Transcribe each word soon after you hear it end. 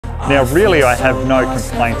Now really I have no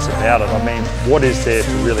complaints about it. I mean, what is there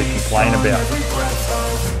to really complain about?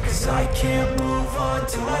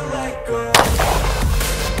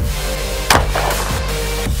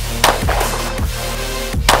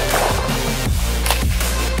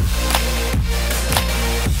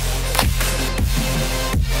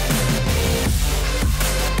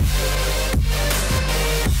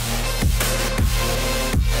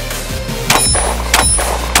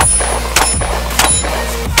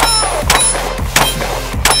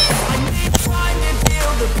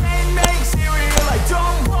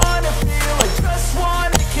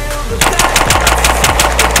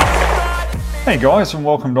 Hey guys, and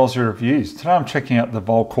welcome to Ozzie Reviews. Today I'm checking out the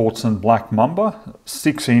Volquartsen Black Mamba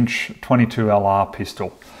 6-inch 22LR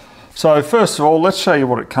pistol. So first of all, let's show you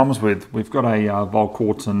what it comes with. We've got a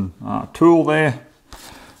Volquartsen tool there.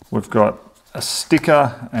 We've got a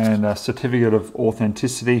sticker and a certificate of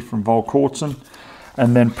authenticity from Volquartsen.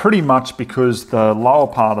 And then pretty much, because the lower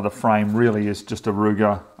part of the frame really is just a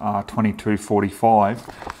Ruger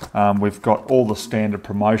 2245, we've got all the standard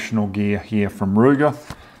promotional gear here from Ruger,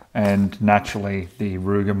 and naturally the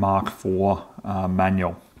Ruger Mark IV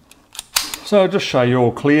manual. So I'll just show you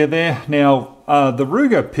all clear there. Now the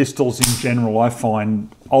Ruger pistols in general I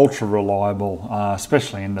find ultra reliable,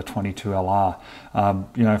 especially in the 22LR.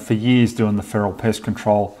 You know, for years doing the feral pest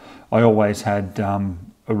control, I always had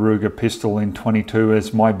a Ruger pistol in 22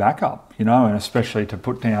 as my backup, you know, and especially to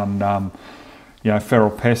put down you know, feral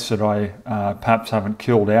pests that I perhaps haven't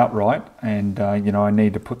killed outright, and you know, I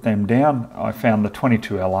need to put them down. I found the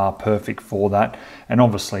 22LR perfect for that, and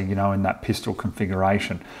obviously, you know, in that pistol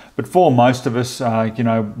configuration. But for most of us, you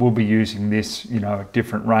know, we'll be using this, you know, at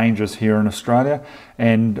different ranges here in Australia.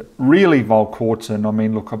 And really, Volquartsen, I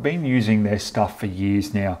mean, look, I've been using their stuff for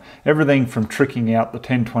years now. Everything from tricking out the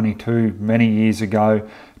 1022 many years ago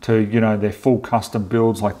to, you know, their full custom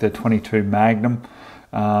builds like their 22 Magnum.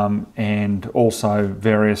 And also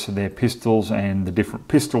various of their pistols and the different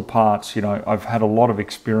pistol parts. You know, I've had a lot of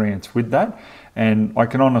experience with that, and I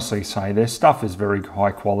can honestly say their stuff is very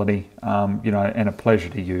high quality, you know, and a pleasure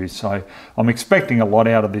to use. So I'm expecting a lot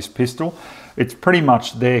out of this pistol. It's pretty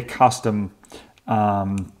much their custom,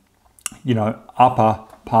 you know, upper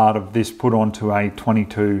part of this put onto a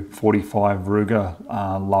 2245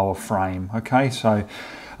 Ruger lower frame. Okay, so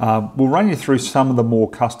we'll run you through some of the more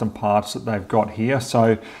custom parts that they've got here.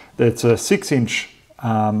 So it's a 6-inch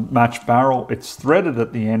match barrel. It's threaded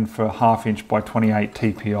at the end for 1/2 inch by 28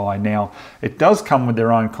 TPI. Now, it does come with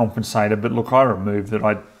their own compensator, but look, I removed it.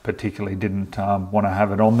 I particularly didn't want to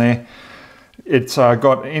have it on there. It's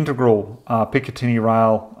got integral Picatinny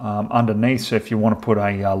rail underneath, so if you want to put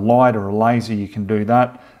a light or a laser, you can do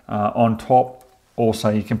that. On top, also,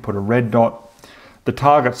 you can put a red dot. The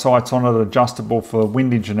target sights on it are adjustable for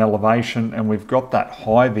windage and elevation, and we've got that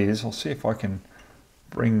high vis. I'll see if I can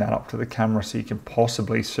bring that up to the camera so you can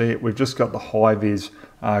possibly see it. We've just got the high vis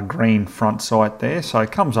green front sight there, so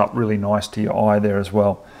it comes up really nice to your eye there as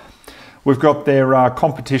well. We've got their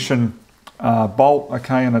competition bolt,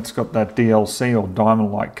 okay, and it's got that DLC or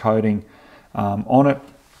diamond-like coating on it.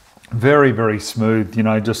 Very, very smooth, you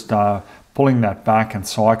know, just pulling that back and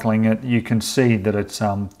cycling it, you can see that it's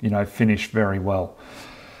you know, finished very well.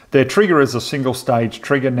 Their trigger is a single stage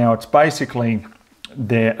trigger. Now it's basically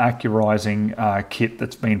their accurizing kit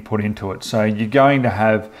that's been put into it. So you're going to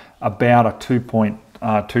have about a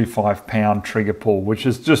 2.25 pound trigger pull, which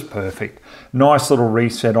is just perfect. Nice little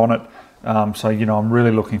reset on it. So, you know, I'm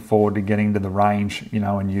really looking forward to getting to the range, you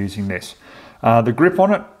know, and using this. The grip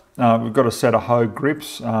on it, we've got a set of Hogue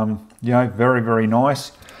grips, you know, very, very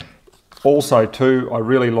nice. Also too, I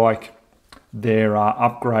really like their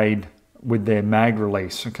upgrade with their mag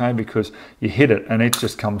release, okay, because you hit it and it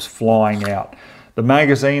just comes flying out. The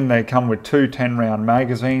magazine, they come with 2 10-round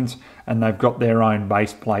magazines, and they've got their own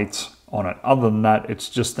base plates on it. Other than that, it's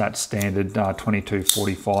just that standard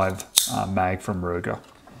 2245 mag from Ruger.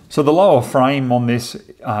 So the lower frame on this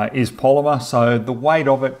is polymer, so the weight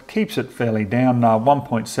of it keeps it fairly down,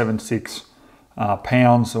 1.76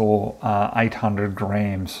 pounds or 800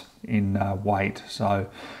 grams in weight. So,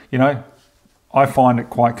 you know, I find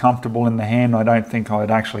it quite comfortable in the hand. I don't think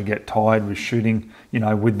I'd actually get tired with shooting, you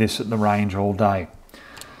know, with this at the range all day.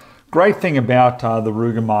 Great thing about the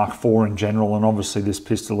Ruger Mark IV in general, and obviously this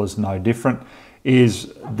pistol is no different,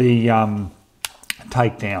 is the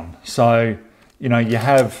takedown. So, you know, you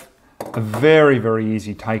have a very, very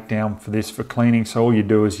easy takedown for this for cleaning. So all you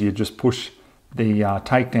do is you just push the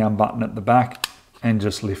takedown button at the back and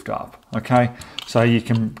just lift up, okay? So you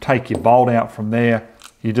can take your bolt out from there.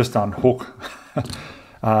 You just unhook,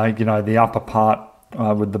 you know, the upper part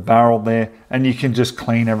with the barrel there, and you can just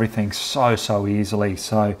clean everything so easily.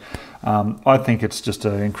 So I think it's just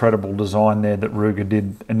an incredible design there that Ruger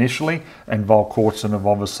did initially, and Volquartsen have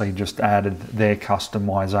obviously just added their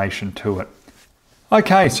customization to it.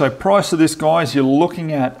 Okay, so price of this, guys, you're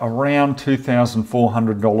looking at around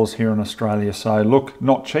 $2,400 here in Australia. So look,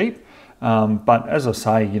 not cheap, but as I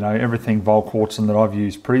say, you know, everything Volquartsen that I've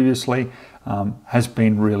used previously has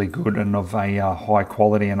been really good and of a high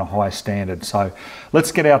quality and a high standard. So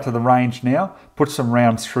let's get out to the range now, put some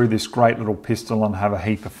rounds through this great little pistol and have a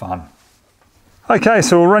heap of fun. Okay,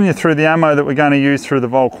 so we'll run you through the ammo that we're going to use through the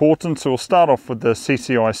Volquartsen. So we'll start off with the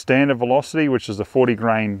CCI standard velocity, which is a 40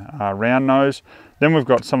 grain round nose. Then we've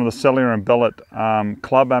got some of the cellular and bellet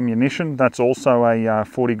club ammunition. That's also a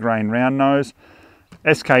 40 grain round nose.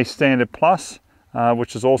 SK Standard Plus,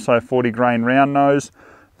 which is also 40 grain round nose.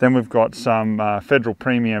 Then we've got some Federal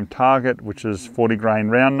Premium Target, which is 40 grain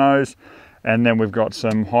round nose. And then we've got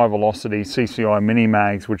some high velocity CCI mini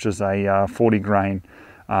mags, which is a 40 grain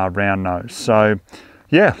round nose. So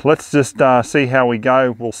yeah, let's just see how we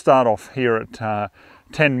go. We'll start off here at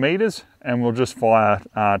 10 meters and we'll just fire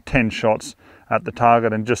 10 shots at the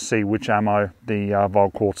target and just see which ammo the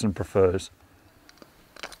Volquartsen prefers.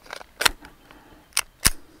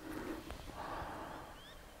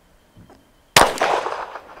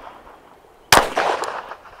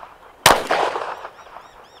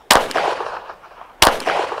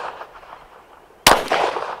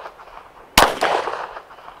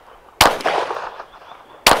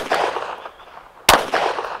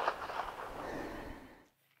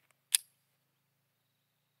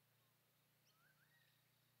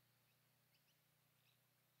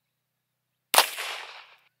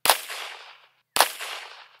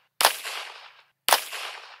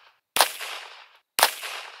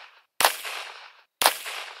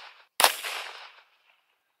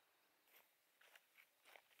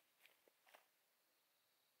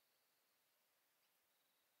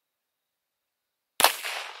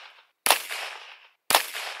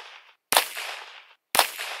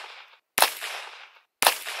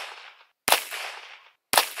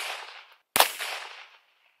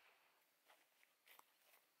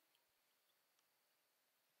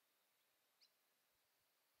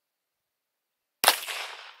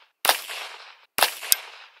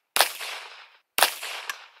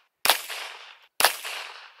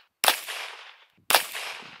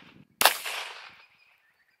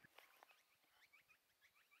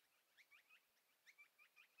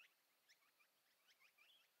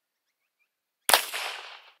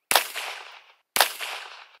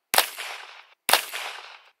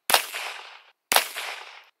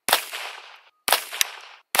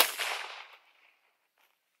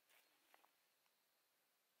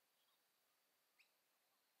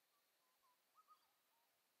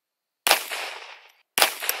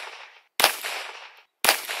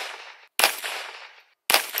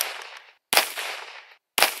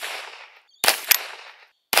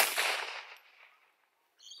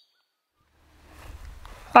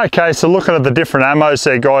 Okay, so looking at the different ammos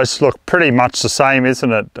there, guys, look pretty much the same,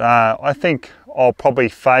 isn't it? I think I'll probably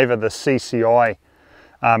favour the CCI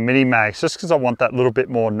mini mags just because I want that little bit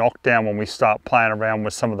more knockdown when we start playing around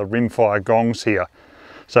with some of the rimfire gongs here.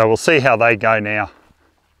 So we'll see how they go now.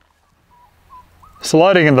 So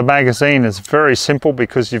loading in the magazine is very simple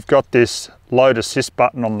because you've got this load assist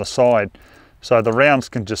button on the side. So the rounds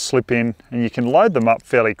can just slip in and you can load them up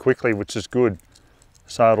fairly quickly, which is good.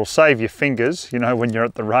 So it'll save your fingers, you know, when you're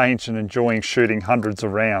at the range and enjoying shooting hundreds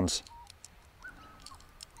of rounds.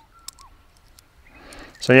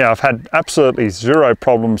 So yeah, I've had absolutely zero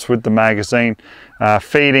problems with the magazine.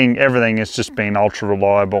 Feeding, everything has just been ultra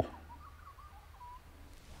reliable.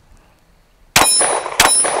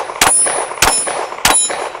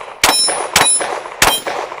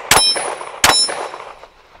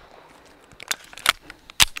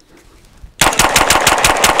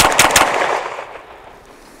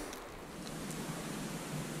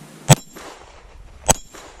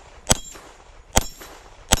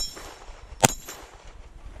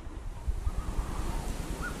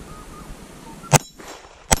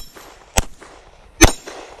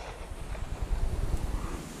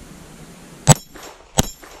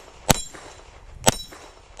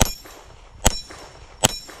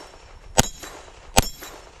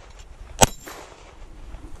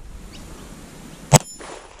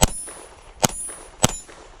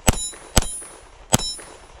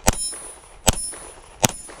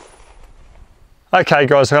 Okay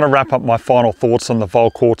guys, I'm going to wrap up my final thoughts on the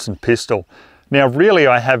Volquartsen pistol. Now really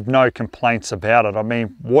I have no complaints about it. I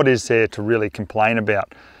mean, what is there to really complain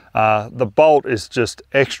about? The bolt is just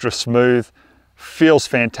extra smooth, feels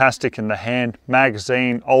fantastic in the hand.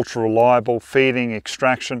 Magazine, ultra reliable, feeding,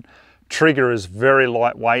 extraction. Trigger is very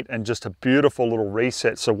lightweight and just a beautiful little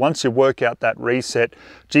reset. So once you work out that reset,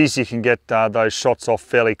 geez, you can get those shots off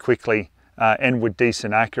fairly quickly and with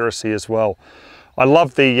decent accuracy as well. I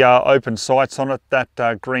love the open sights on it.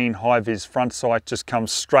 That green high-vis front sight just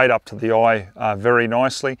comes straight up to the eye very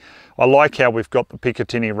nicely. I like how we've got the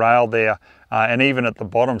Picatinny rail there and even at the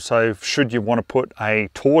bottom. So should you want to put a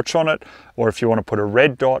torch on it, or if you want to put a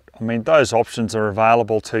red dot, I mean, those options are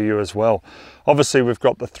available to you as well. Obviously, we've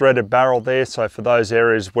got the threaded barrel there. So for those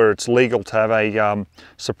areas where it's legal to have a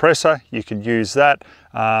suppressor, you can use that.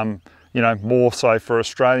 You know, more so for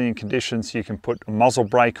Australian conditions, you can put a muzzle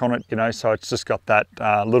brake on it, you know, so it's just got that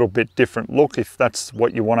little bit different look if that's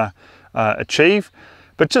what you want to achieve.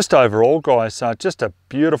 But just overall, guys, just a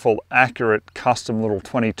beautiful, accurate, custom little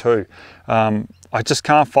 22. I just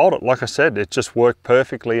can't fault it. Like I said, it just worked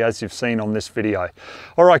perfectly as you've seen on this video.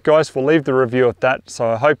 All right, guys, we'll leave the review at that. So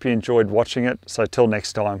I hope you enjoyed watching it. So till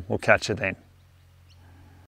next time, we'll catch you then.